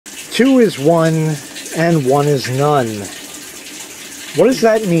2 is 1 and 1 is none. What does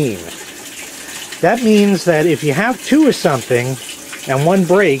that mean? That means that if you have 2 of something and 1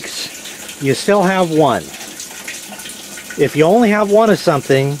 breaks, you still have 1. If you only have 1 of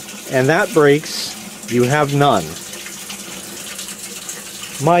something and that breaks, you have none.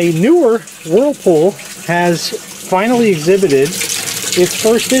 My newer Whirlpool has finally exhibited its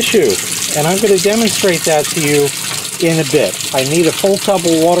first issue, and I'm going to demonstrate that to you in a bit. I need a full tub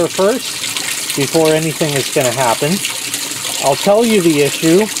of water first before anything is going to happen. I'll tell you the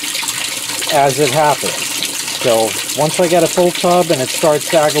issue as it happens. So once I get a full tub and it starts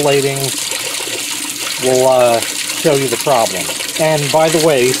agglolating, we'll show you the problem. And by the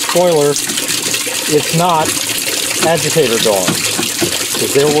way, spoiler, it's not agitator dogs,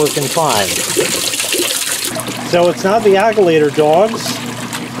 because they're working fine. So it's not the agglolator dogs,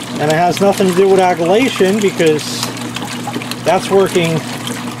 and it has nothing to do with aggolation, because that's working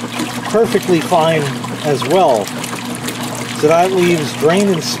perfectly fine as well. So that leaves drain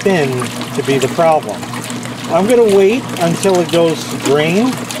and spin to be the problem. I'm going to wait until it goes to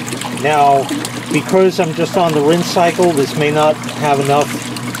drain. Now, because I'm just on the rinse cycle, this may not have enough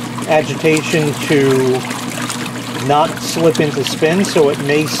agitation to not slip into spin, so it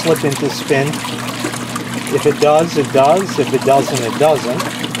may slip into spin. If it does, it does. If it doesn't, it doesn't.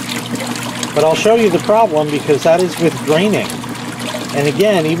 But I'll show you the problem, because that is with draining. And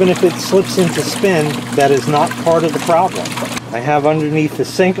again, even if it slips into spin, that is not part of the problem. I have underneath the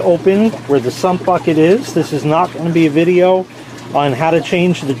sink open where the sump bucket is. This is not going to be a video on how to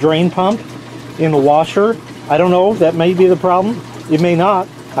change the drain pump in the washer. I don't know, that may be the problem. It may not.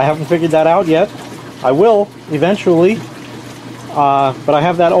 I haven't figured that out yet. I will eventually. But I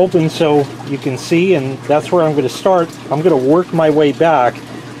have that open so you can see, and that's where I'm going to start. I'm going to work my way back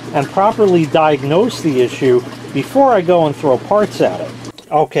and properly diagnose the issue before I go and throw parts at it.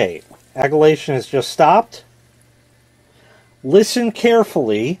 Okay, aggolation has just stopped. Listen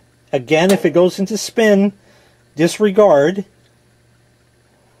carefully. Again, if it goes into spin, disregard.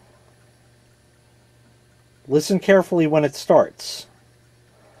 Listen carefully when it starts.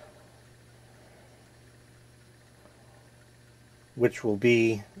 Which will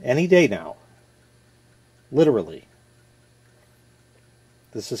be any day now. Literally.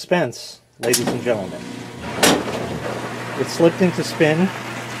 The suspense, ladies and gentlemen. It slipped into spin.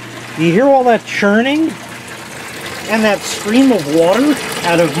 Do you hear all that churning? And that stream of water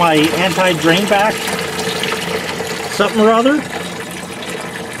out of my anti-drainback something or other?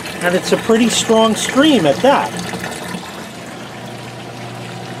 And it's a pretty strong stream at that.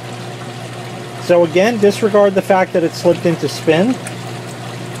 So again, disregard the fact that it slipped into spin.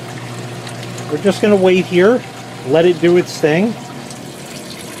 We're just going to wait here, let it do its thing.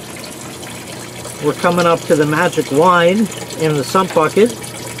 We're coming up to the magic line in the sump bucket.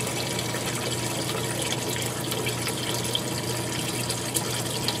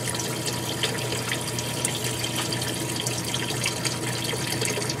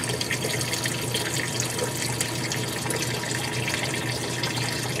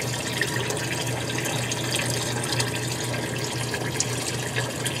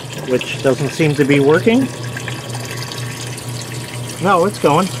 Which doesn't seem to be working. No, it's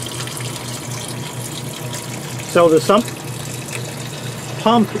going. So the sump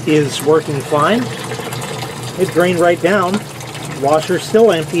pump is working fine. It drained right down. Washer's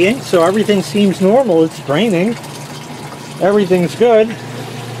still emptying, so everything seems normal. It's draining. Everything's good.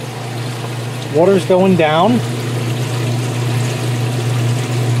 Water's going down.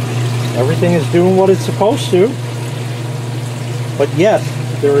 Everything is doing what it's supposed to. But yet,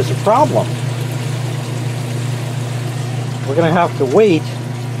 there is a problem. We're going to have to wait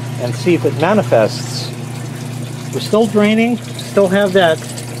and see if it manifests. We're still draining, still have that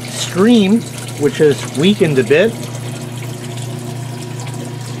stream, which has weakened a bit.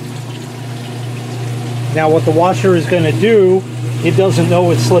 Now what the washer is going to do, it doesn't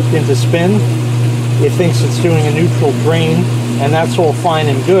know it slipped into spin. It thinks it's doing a neutral drain, and that's all fine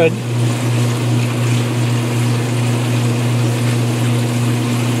and good.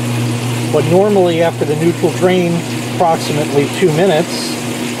 But normally after the neutral drain, approximately 2 minutes,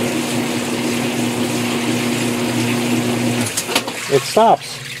 it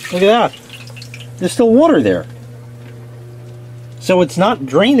stops. Look at that. There's still water there. So it's not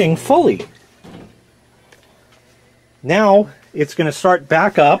draining fully. Now it's going to start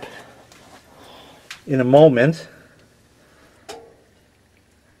back up in a moment.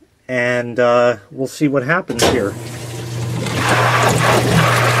 And we'll see what happens here.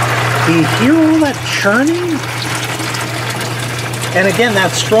 Do you hear all that churning? And again,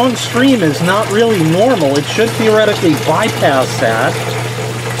 that strong stream is not really normal. It should theoretically bypass that.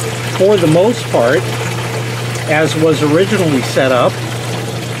 for the most part as was originally set up.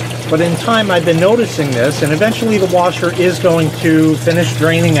 But in time I've been noticing this, and eventually the washer is going to finish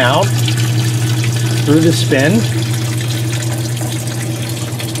draining out through the spin.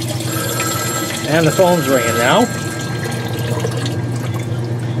 And the phone's ringing now.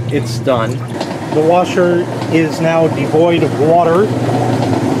 It's done. The washer is now devoid of water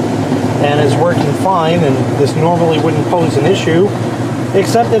and is working fine, and this normally wouldn't pose an issue,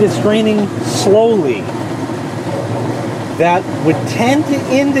 except that it's draining slowly. That would tend to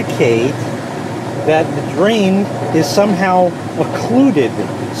indicate that the drain is somehow occluded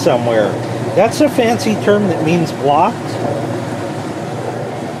somewhere. That's a fancy term that means blocked.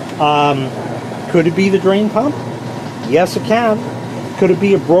 Could it be the drain pump? Yes, it can. Could it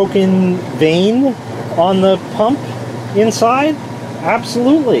be a broken vein on the pump inside?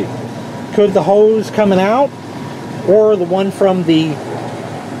 Absolutely. Could the hose coming out or the one from the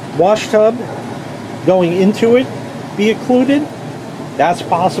wash tub going into it be occluded? That's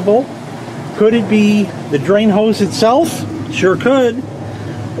possible. Could it be the drain hose itself? Sure could.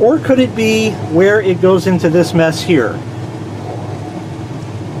 Or could it be where it goes into this mess here?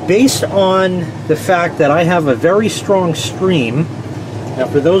 Based on the fact that I have a very strong stream, now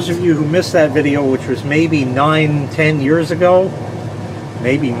for those of you who missed that video, which was maybe 9-10 years ago,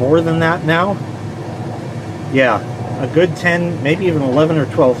 maybe more than that now, yeah, a good 10, maybe even 11 or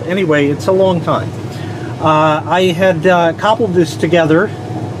 12. Anyway, it's a long time. I had cobbled this together,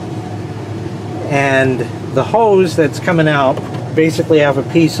 and the hose that's coming out basically have a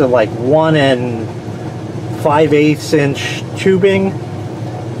piece of like 1 5/8 inch tubing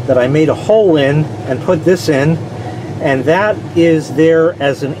that I made a hole in and put this in, and that is there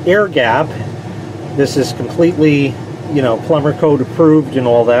as an air gap. This is completely, you know, plumber code approved and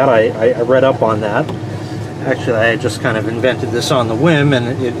all that. I read up on that. Actually, I just kind of invented this on the whim,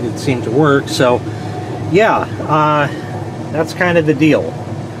 and it seemed to work. So yeah, that's kind of the deal.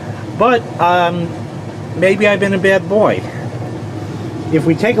 But maybe I've been a bad boy. If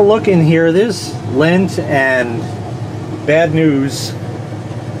we take a look in here, there's lint and bad news,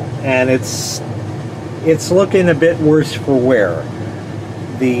 and it's looking a bit worse for wear.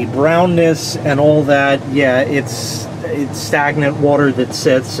 The brownness and all that, yeah, it's stagnant water that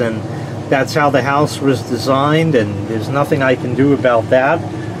sits, and that's how the house was designed, and there's nothing I can do about that.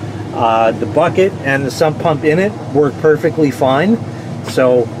 The bucket and the sump pump in it work perfectly fine,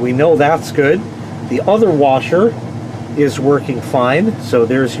 so we know that's good. The other washer is working fine, so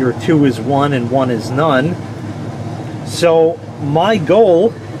there's your 2 is 1 and 1 is none. So my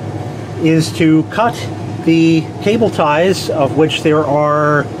goal is to cut the cable ties, of which there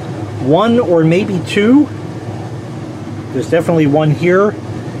are 1 or maybe 2. There's definitely 1 here.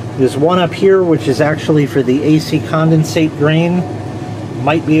 There's 1 up here, which is actually for the AC condensate drain.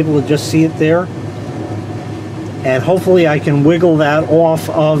 Might be able to just see it there. And hopefully I can wiggle that off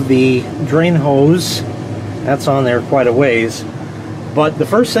of the drain hose. That's on there quite a ways. But the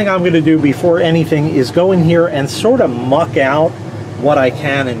first thing I'm going to do before anything is go in here and sort of muck out what I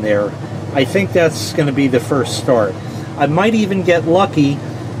can in there. I think that's going to be the first start. I might even get lucky,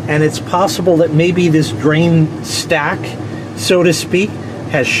 and it's possible that maybe this drain stack, so to speak,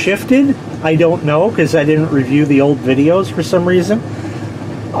 has shifted. I don't know, because I didn't review the old videos for some reason.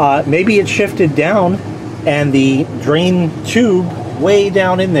 Maybe it shifted down, and the drain tube way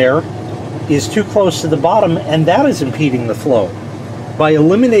down in there is too close to the bottom, and that is impeding the flow. By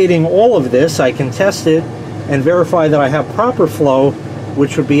eliminating all of this, I can test it and verify that I have proper flow,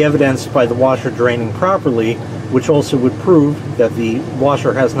 which would be evidenced by the washer draining properly, which also would prove that the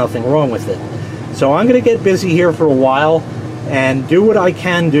washer has nothing wrong with it. So I'm going to get busy here for a while and do what I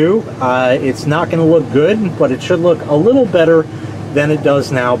can do. It's not going to look good, but it should look a little better than it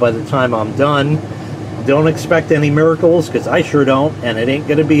does now by the time I'm done. Don't expect any miracles, because I sure don't, and it ain't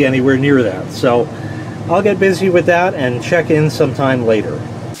going to be anywhere near that. So I'll get busy with that and check in sometime later.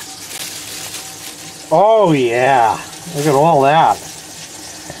 Oh yeah, look at all that.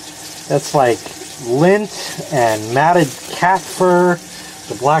 That's like lint and matted cat fur.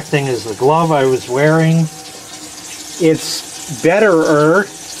 The black thing is the glove I was wearing. It's better-er,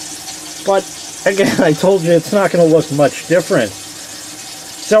 but again, I told you it's not going to look much different.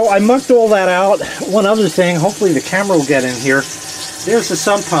 So I mucked all that out. One other thing, hopefully the camera will get in here. There's the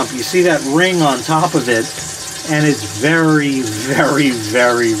sump pump. You see that ring on top of it, and it's very, very,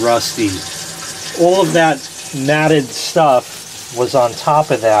 very rusty. All of that matted stuff was on top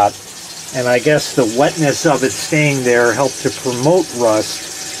of that, and I guess the wetness of it staying there helped to promote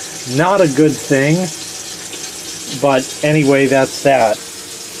rust. Not a good thing, but anyway, that's that.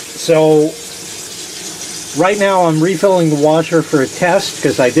 So Right now I'm refilling the washer for a test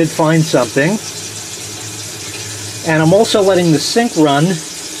because I did find something. And I'm also letting the sink run.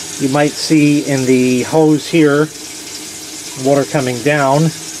 You might see in the hose here, water coming down.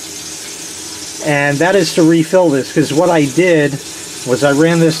 And that is to refill this, because what I did was I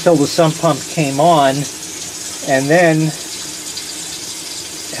ran this till the sump pump came on and then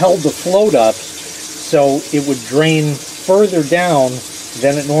held the float up so it would drain further down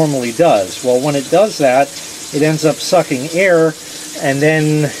than it normally does. Well, when it does that, it ends up sucking air and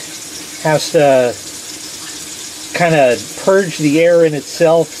then has to kind of purge the air in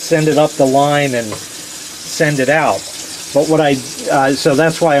itself, send it up the line, and send it out. But what so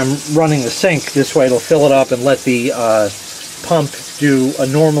that's why I'm running the sink. This way it'll fill it up and let the pump do a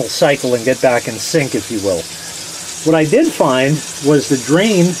normal cycle and get back in sync, if you will. What I did find was the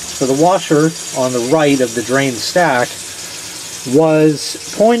drain for the washer on the right of the drain stack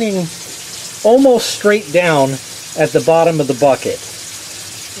was pointing almost straight down at the bottom of the bucket,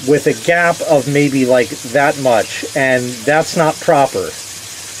 with a gap of maybe like that much, and that's not proper.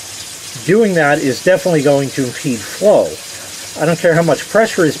 Doing that is definitely going to impede flow. I don't care how much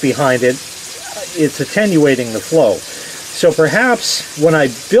pressure is behind it, it's attenuating the flow. So perhaps when I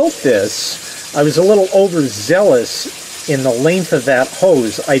built this, I was a little overzealous in the length of that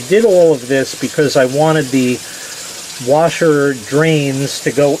hose. I did all of this because I wanted the washer drains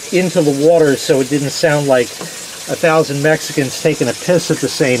to go into the water so it didn't sound like 1,000 Mexicans taking a piss at the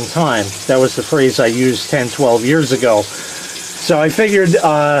same time. That was the phrase I used 10, 12 years ago. So I figured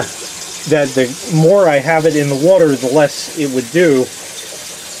that the more I have it in the water, the less it would do.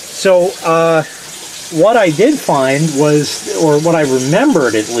 So what I did find was, or what I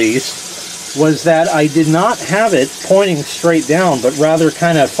remembered at least, was that I did not have it pointing straight down, but rather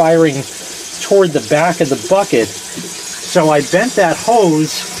kind of firing toward the back of the bucket. So I bent that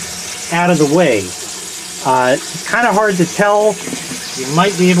hose out of the way. Kind of hard to tell. You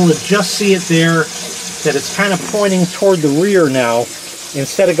might be able to just see it there, that it's kind of pointing toward the rear now,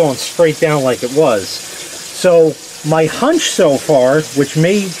 instead of going straight down like it was. So my hunch so far, which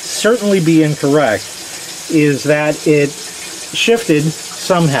may certainly be incorrect, is that it shifted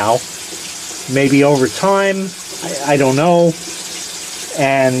somehow, maybe over time, I don't know,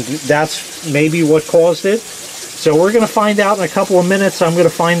 and that's maybe what caused it. So we're going to find out in a couple of minutes. I'm going to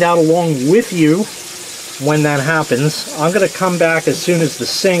find out along with you when that happens. I'm going to come back as soon as the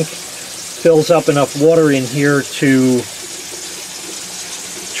sink fills up enough water in here to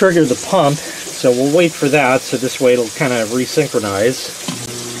trigger the pump. So we'll wait for that, so this way it'll kind of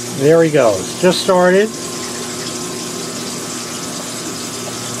resynchronize. There we go. It's just started.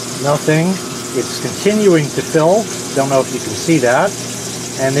 Nothing. It's continuing to fill. Don't know if you can see that.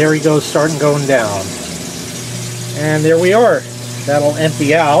 And there he goes, starting going down. And there we are. That'll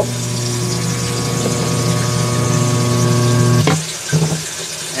empty out.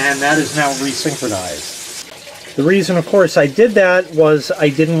 And that is now resynchronized. The reason, of course, I did that was I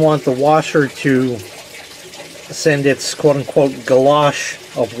didn't want the washer to send its quote-unquote galosh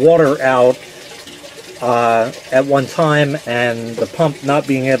of water out at one time, and the pump not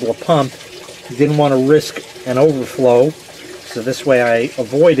being able to pump. Didn't want to risk an overflow, so this way I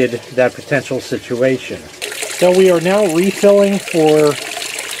avoided that potential situation. So we are now refilling for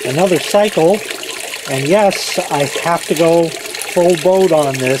another cycle, and yes, I have to go full boat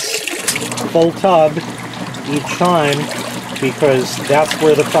on this, full tub each time, because that's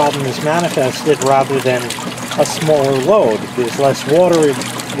where the problem is manifested rather than a smaller load. If there's less water,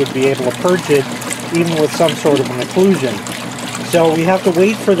 it would be able to purge it even with some sort of an occlusion. So we have to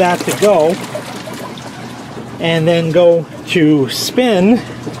wait for that to go and then go to spin,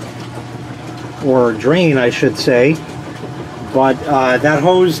 or drain I should say, but that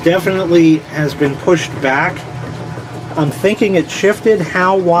hose definitely has been pushed back. I'm thinking it shifted.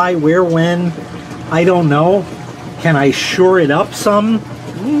 How, why, where, when, I don't know. Can I shore it up some?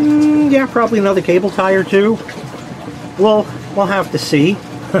 Yeah, probably another cable tie or two. Well, we'll have to see.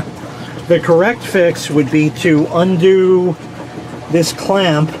 The correct fix would be to undo this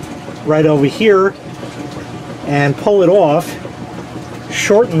clamp right over here and pull it off,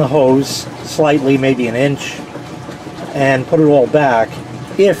 shorten the hose slightly, maybe an inch, and put it all back,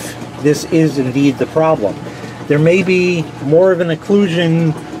 if this is indeed the problem. There may be more of an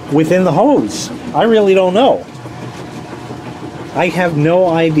occlusion within the hose. I really don't know. I have no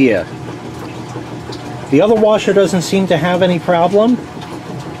idea. The other washer doesn't seem to have any problem.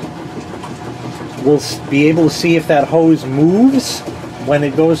 We'll be able to see if that hose moves when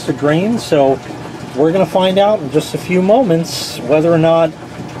it goes to drain, so we're going to find out in just a few moments whether or not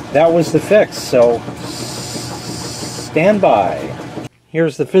that was the fix, so stand by.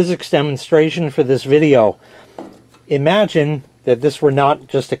 here's the physics demonstration for this video. Imagine that this were not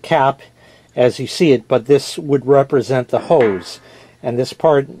just a cap as you see it, but this would represent the hose. And this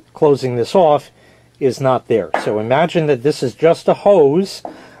part closing this off is not there. So imagine that this is just a hose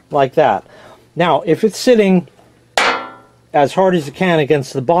like that. Now, if it's sitting as hard as it can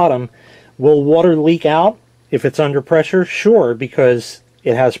against the bottom, will water leak out if it's under pressure? Sure, because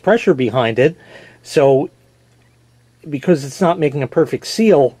it has pressure behind it. So because it's not making a perfect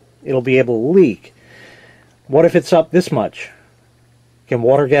seal, it'll be able to leak. What if it's up this much? Can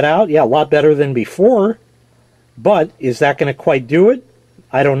water get out? Yeah, a lot better than before. But is that going to quite do it?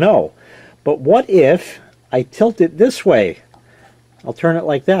 I don't know. But what if I tilt it this way? I'll turn it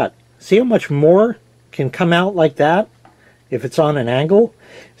like that. See how much more can come out like that if it's on an angle?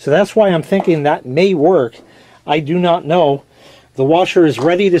 So that's why I'm thinking that may work. I do not know. The washer is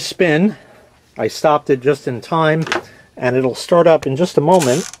ready to spin. I stopped it just in time, and it'll start up in just a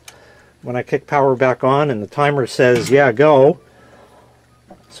moment when I kick power back on and the timer says, yeah, go.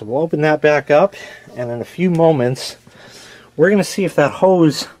 So we'll open that back up, and in a few moments we're going to see if that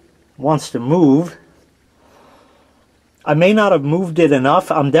hose wants to move. I may not have moved it enough.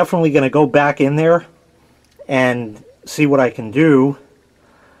 I'm definitely going to go back in there and see what I can do.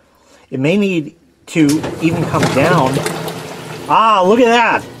 It may need to even come down. Ah, look at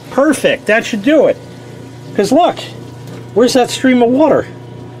that. Perfect. That should do it. Because look, where's that stream of water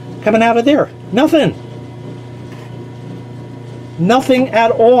coming out of there? Nothing. Nothing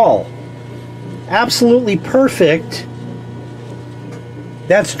at all. Absolutely perfect.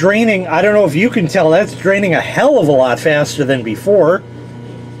 That's draining, I don't know if you can tell, that's draining a hell of a lot faster than before.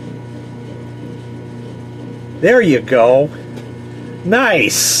 There you go.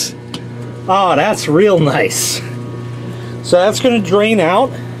 Nice. Oh, that's real nice. So that's going to drain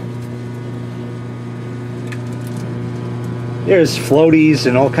out. There's floaties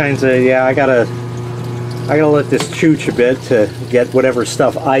and all kinds of, yeah, I gotta let this chooch a bit to get whatever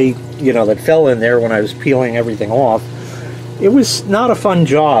stuff that fell in there when I was peeling everything off. It was not a fun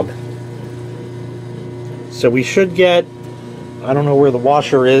job. So we should get, I don't know where the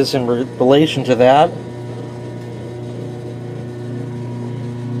washer is in relation to that.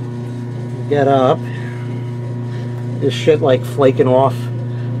 Get up. This shit like flaking off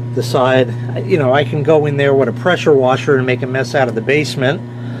the side. I can go in there with a pressure washer and make a mess out of the basement.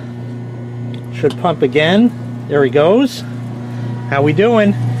 Should pump again. There he goes. How we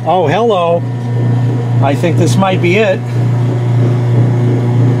doing? Oh, hello. I think this might be it.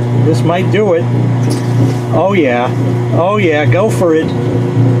 This might do it. Oh yeah. Oh yeah, go for it.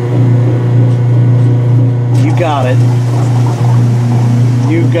 You got it.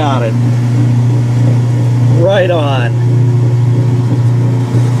 You got it. Right on.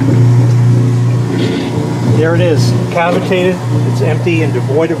 There it is. Cavitated. It's empty and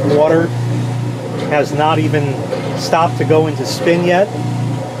devoid of water. Has not even stopped to go into spin yet.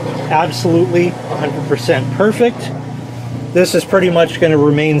 Absolutely 100% perfect. This is pretty much going to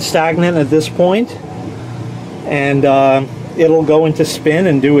remain stagnant at this point, and it'll go into spin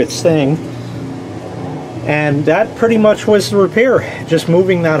and do its thing. And that pretty much was the repair, just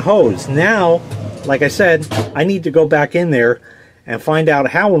moving that hose. Now, like I said, I need to go back in there and find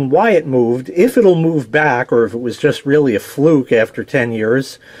out how and why it moved, if it'll move back, or if it was just really a fluke after 10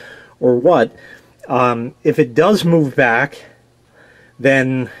 years, or what. If it does move back,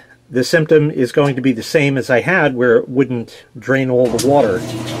 then the symptom is going to be the same as I had, where it wouldn't drain all the water.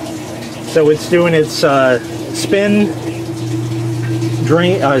 So it's doing its spin,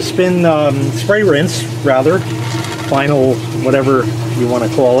 spray rinse, rather, final, whatever you want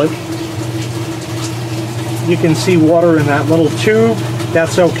to call it. You can see water in that little tube.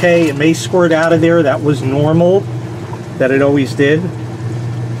 That's okay. It may squirt out of there. That was normal, that it always did.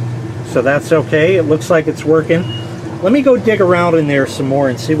 So that's okay. It looks like it's working. Let me go dig around in there some more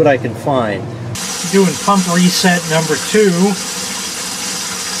and see what I can find. Doing pump reset number 2.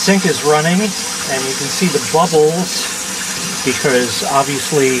 Sink is running, and you can see the bubbles, because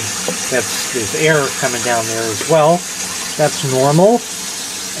obviously there's air coming down there as well. That's normal.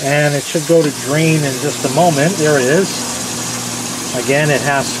 And it should go to drain in just a moment. There it is. Again, it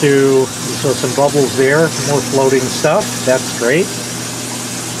has to, so some bubbles there, more floating stuff. That's great.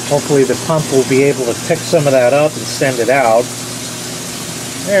 Hopefully the pump will be able to pick some of that up and send it out.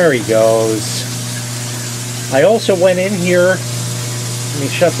 There he goes. I also went in here, let me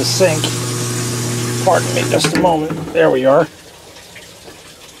shut the sink. Pardon me just a moment. There we are.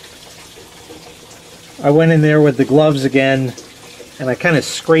 I went in there with the gloves again, and I kind of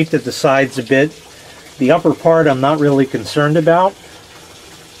scraped at the sides a bit. The upper part I'm not really concerned about,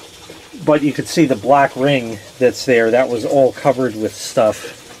 but you could see the black ring that's there. That was all covered with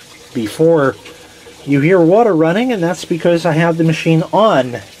stuff before. You hear water running, and that's because I have the machine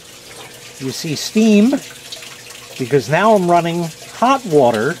on. You see steam because now I'm running hot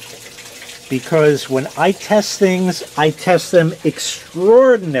water, because when I test things, I test them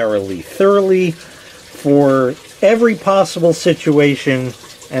extraordinarily thoroughly for every possible situation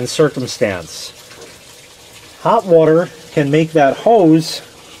and circumstance. Hot water can make that hose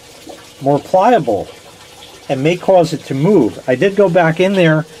more pliable and may cause it to move. I did go back in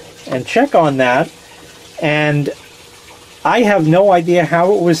there and check on that, and I have no idea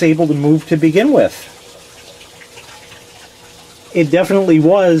how it was able to move to begin with. It definitely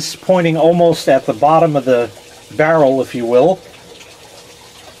was pointing almost at the bottom of the barrel, if you will.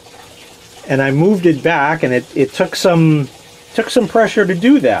 And I moved it back, and it took some pressure to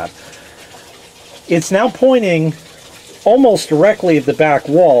do that. It's now pointing almost directly at the back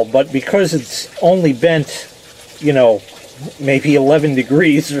wall, but because it's only bent, you know, maybe 11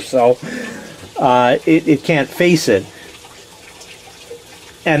 degrees or so, it can't face it.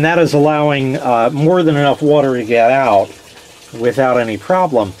 And that is allowing more than enough water to get out without any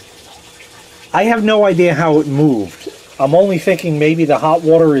problem. I have no idea how it moved. I'm only thinking maybe the hot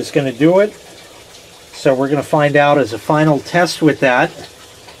water is going to do it. So we're going to find out as a final test with that.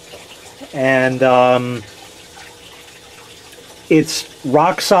 And it's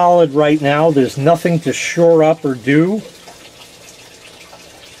rock solid right now. There's nothing to shore up or do.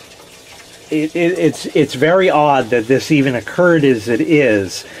 It's very odd that this even occurred as it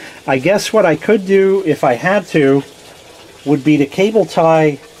is. I guess what I could do if I had to would be to cable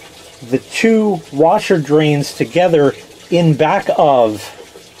tie the two washer drains together in back of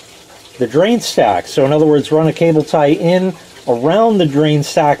the drain stack. So in other words, run a cable tie in around the drain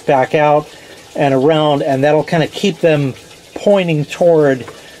stack, back out and around, and that'll kind of keep them pointing toward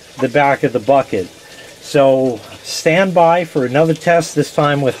the back of the bucket. So stand by for another test, this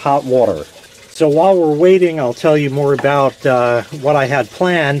time with hot water. So while we're waiting, I'll tell you more about what I had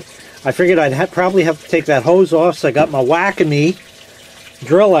planned. I figured I'd probably have to take that hose off, so I got my Whack-A-Me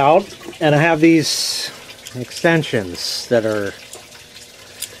drill out, and I have these extensions that are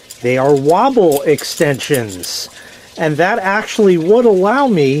wobble extensions, and that actually would allow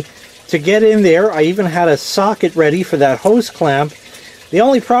me to get in there. I even had a socket ready for that hose clamp. The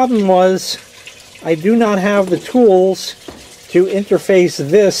only problem was I do not have the tools to interface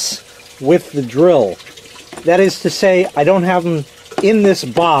this with the drill. That is to say, I don't have them in this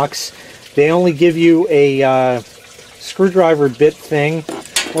box. They only give you a screwdriver bit thing,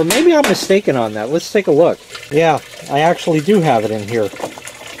 or maybe I'm mistaken on that. Let's take a look. Yeah, I actually do have it in here.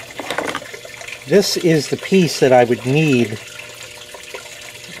 This is the piece that I would need.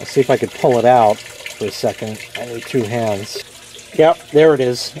 Let's see if I could pull it out for a second. I need two hands. Yep, there it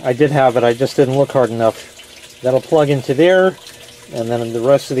is. I did have it, I just didn't look hard enough. That'll plug into there, and then the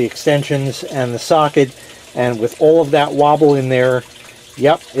rest of the extensions and the socket, and with all of that wobble in there,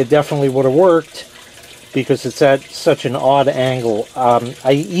 yep, it definitely would have worked because it's at such an odd angle.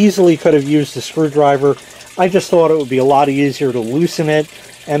 I easily could have used a screwdriver. I just thought it would be a lot easier to loosen it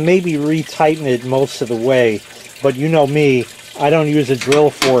and maybe retighten it most of the way. But you know me, I don't use a drill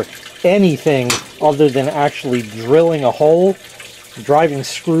for anything other than actually drilling a hole, driving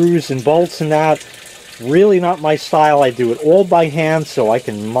screws and bolts and that. Really not my style. I do it all by hand so I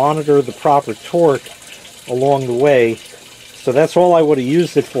can monitor the proper torque along the way. So that's all I would have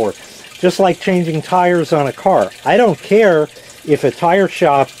used it for. Just like changing tires on a car. I don't care if a tire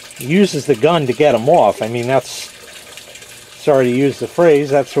shop uses the gun to get them off. I mean, that's, sorry to use the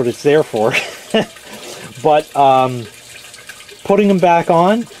phrase, that's what it's there for. But putting them back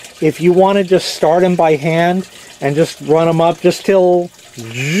on, if you want to just start them by hand and just run them up just till,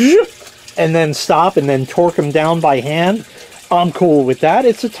 and then stop and then torque them down by hand, I'm cool with that.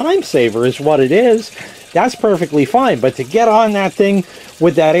 It's a time saver is what it is. That's perfectly fine. But to get on that thing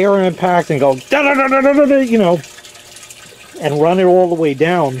with that air impact and go, you know, and run it all the way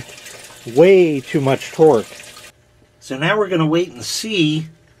down, way too much torque. So now we're going to wait and see,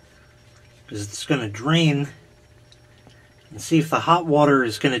 because it's going to drain, and see if the hot water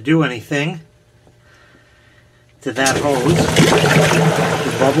is going to do anything to that hose.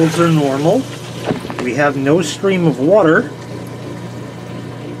 The bubbles are normal. We have no stream of water.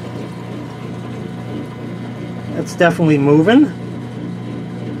 That's definitely moving.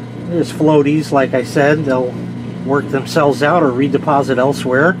 There's floaties, like I said. They'll work themselves out or redeposit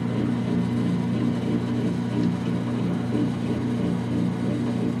elsewhere.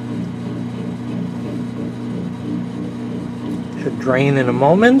 Should drain in a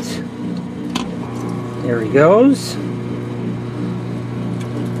moment. There he goes.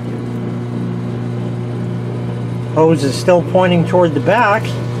 Hose is still pointing toward the back.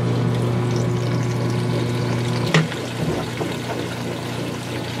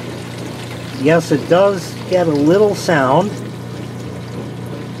 Yes, it does get a little sound.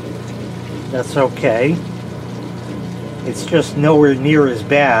 That's okay. It's just nowhere near as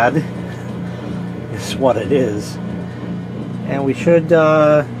bad, is what it is. And we should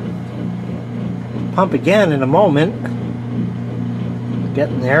pump again in a moment.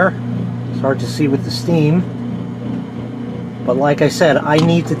 Getting there. It's hard to see with the steam. But like I said, I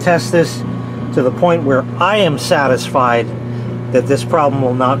need to test this to the point where I am satisfied that this problem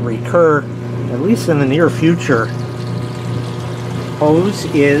will not recur, at least in the near future. Hose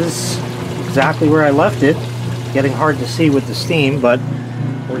is exactly where I left it. Getting hard to see with the steam, but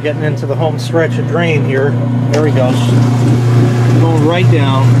we're getting into the home stretch of drain here. There we go. Going right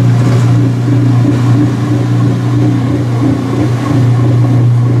down.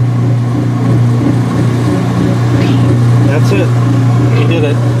 That's it. We did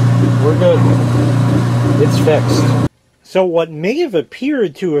it. We're good. It's fixed. So what may have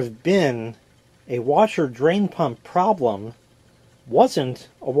appeared to have been a washer drain pump problem wasn't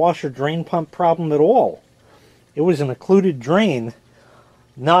a washer drain pump problem at all. It was an occluded drain,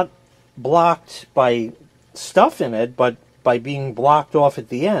 not blocked by stuff in it, but by being blocked off at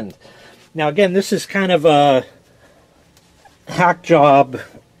the end. Now again, this is kind of a hack job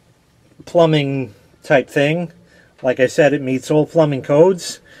plumbing type thing. Like I said, it meets all plumbing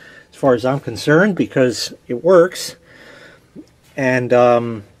codes as far as I'm concerned because it works. And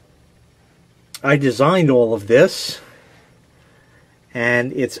I designed all of this,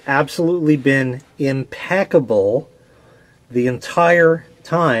 and it's absolutely been impeccable the entire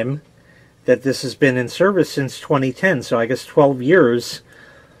time that this has been in service since 2010. So I guess 12 years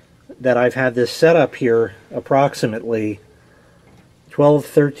that I've had this set up here, approximately 12,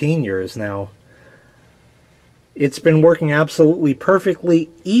 13 years now. It's been working absolutely perfectly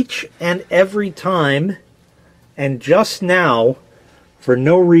each and every time, and just now, for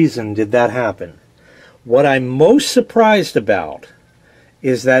no reason did that happen. What I'm most surprised about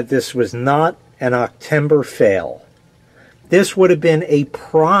is that this was not an October fail. This would have been a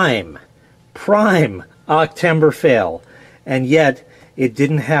prime October fail, and yet it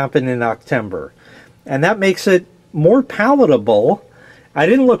didn't happen in October. And that makes it more palatable. I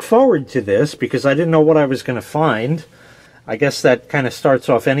didn't look forward to this because I didn't know what I was going to find. I guess that kind of starts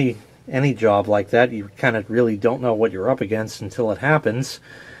off any job like that. You kind of really don't know what you're up against until it happens.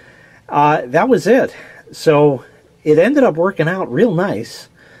 That was it. So it ended up working out real nice.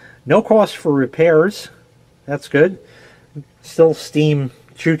 No cost for repairs. That's good. Still steam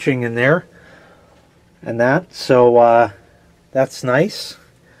chooching in there and that. So that's nice.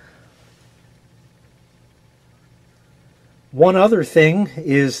 One other thing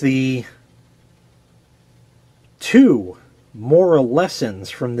is the two moral lessons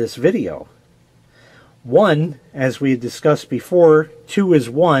from this video. One, as we discussed before, 2 is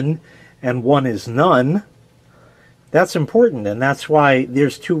 1 and 1 is none. That's important, and that's why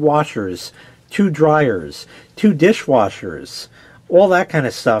there's 2 washers, 2 dryers, 2 dishwashers, all that kind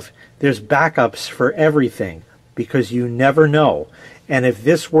of stuff. There's backups for everything because you never know. And if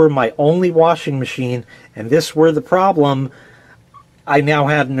this were my only washing machine and this were the problem, I now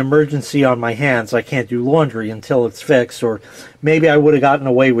had an emergency on my hands. I can't do laundry until it's fixed, or maybe I would have gotten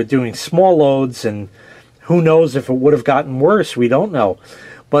away with doing small loads, and who knows if it would have gotten worse. We don't know.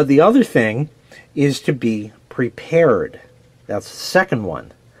 But the other thing is to be prepared. That's the second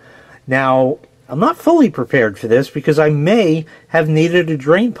one. Now, I'm not fully prepared for this because I may have needed a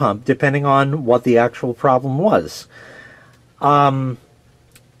drain pump depending on what the actual problem was. One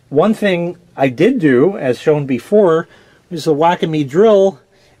thing I did do, as shown before, was the Whack-A-Me drill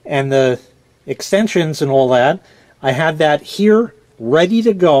and the extensions and all that. I had that here ready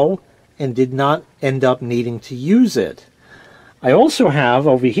to go and did not end up needing to use it. I also have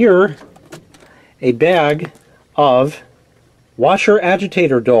over here a bag of washer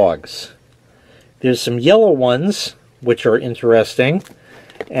agitator dogs. There's some yellow ones, which are interesting,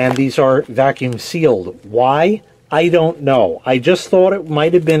 and these are vacuum sealed. Why? I don't know. I just thought it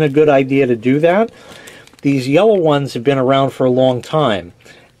might have been a good idea to do that. These yellow ones have been around for a long time,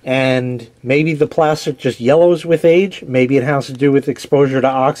 and maybe the plastic just yellows with age. Maybe it has to do with exposure to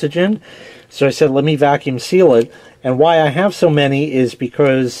oxygen. So I said, let me vacuum seal it. And why I have so many is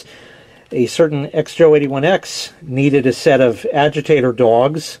because a certain XJO81X needed a set of agitator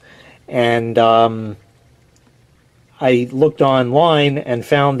dogs, and I looked online and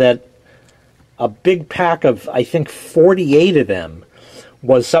found that a big pack of, I think, 48 of them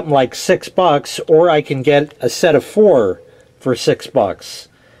was something like $6, or I can get a set of 4 for $6.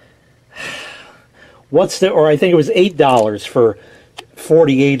 or I think it was $8 for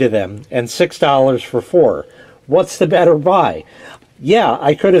 48 of them and $6 for 4. What's the better buy? Yeah,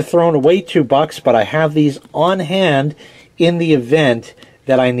 I could have thrown away $2, but I have these on hand in the event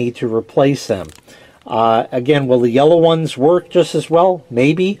that I need to replace them. Again, will the yellow ones work just as well?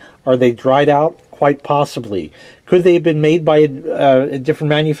 Maybe. Are they dried out? Quite possibly. Could they have been made by a different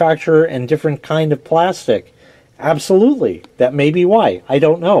manufacturer and different kind of plastic? Absolutely. That may be why. I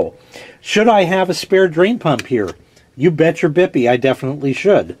don't know. Should I have a spare drain pump here? You bet your bippy I definitely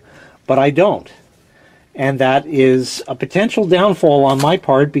should. But I don't. And that is a potential downfall on my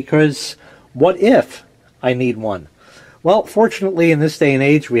part, because what if I need one? Well, fortunately in this day and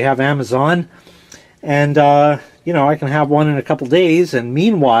age we have Amazon, and you know, I can have one in a couple days, and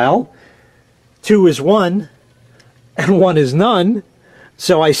meanwhile 2 is 1 and 1 is none,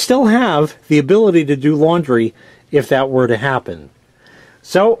 so I still have the ability to do laundry if that were to happen.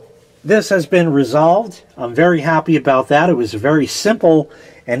 So this has been resolved. I'm very happy about that. It was a very simple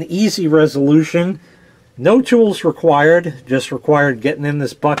and easy resolution. No tools required, just required getting in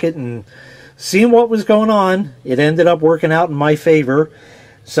this bucket and seeing what was going on. It ended up working out in my favor,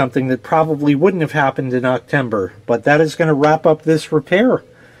 something that probably wouldn't have happened in October. But that is going to wrap up this repair.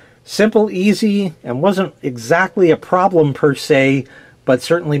 Simple, easy, and wasn't exactly a problem per se, but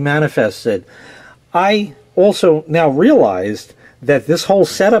certainly manifested. I also now realized that this whole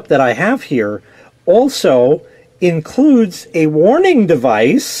setup that I have here also includes a warning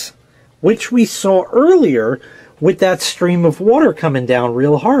device, which we saw earlier with that stream of water coming down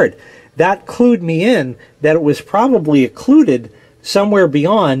real hard. That clued me in that it was probably occluded somewhere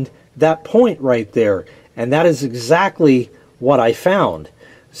beyond that point right there. And that is exactly what I found.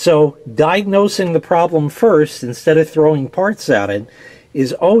 So diagnosing the problem first instead of throwing parts at it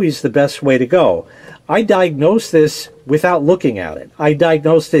is always the best way to go. I diagnosed this without looking at it. I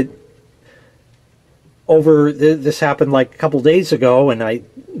diagnosed it over, this happened like a couple days ago, and I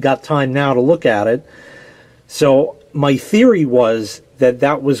got time now to look at it. So my theory was that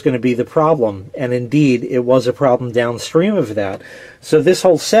that was going to be the problem, and indeed it was a problem downstream of that. So this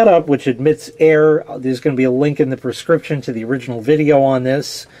whole setup, which admits air, there's going to be a link in the prescription to the original video on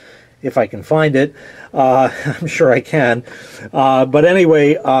this, if I can find it. I'm sure I can. But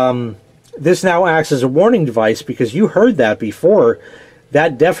anyway, this now acts as a warning device, because you heard that before.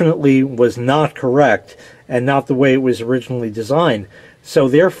 That definitely was not correct and not the way it was originally designed. So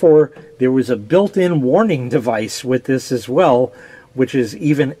therefore, there was a built-in warning device with this as well, which is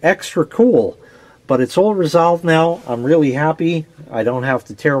even extra cool. But it's all resolved now. I'm really happy. I don't have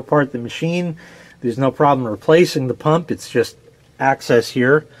to tear apart the machine. There's no problem replacing the pump. It's just access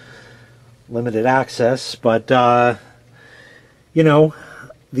here. Limited access. But, you know,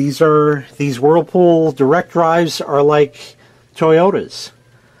 these Whirlpool direct drives are like Toyotas.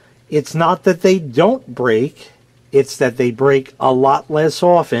 It's not that they don't break. It's that they break a lot less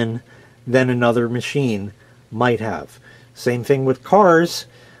often than another machine might have. Same thing with cars.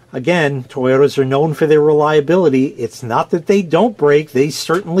 Again, Toyotas are known for their reliability. It's not that they don't break. They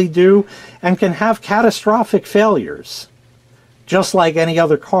certainly do, and can have catastrophic failures, just like any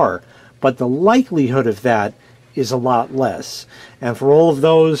other car. But the likelihood of that is a lot less. And for all of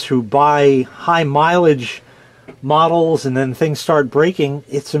those who buy high mileage models and then things start breaking,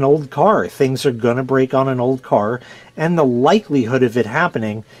 it's an old car. Things are going to break on an old car, and the likelihood of it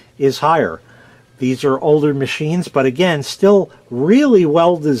happening is higher. These are older machines, but again, still really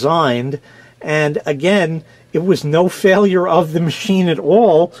well designed. And again, it was no failure of the machine at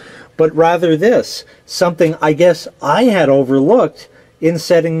all, but rather this, something I guess I had overlooked in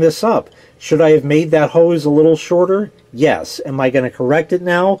setting this up. Should I have made that hose a little shorter? Yes. Am I going to correct it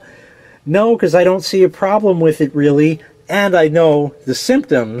now? No, because I don't see a problem with it really, and I know the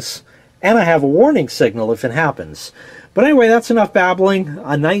symptoms, and I have a warning signal if it happens. But anyway, that's enough babbling.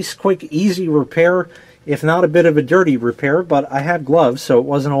 A nice, quick, easy repair, if not a bit of a dirty repair, but I had gloves, so it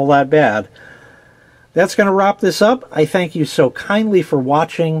wasn't all that bad. That's going to wrap this up. I thank you so kindly for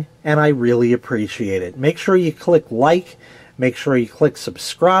watching, and I really appreciate it. Make sure you click like, make sure you click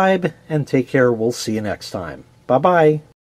subscribe, and take care. We'll see you next time. Bye-bye.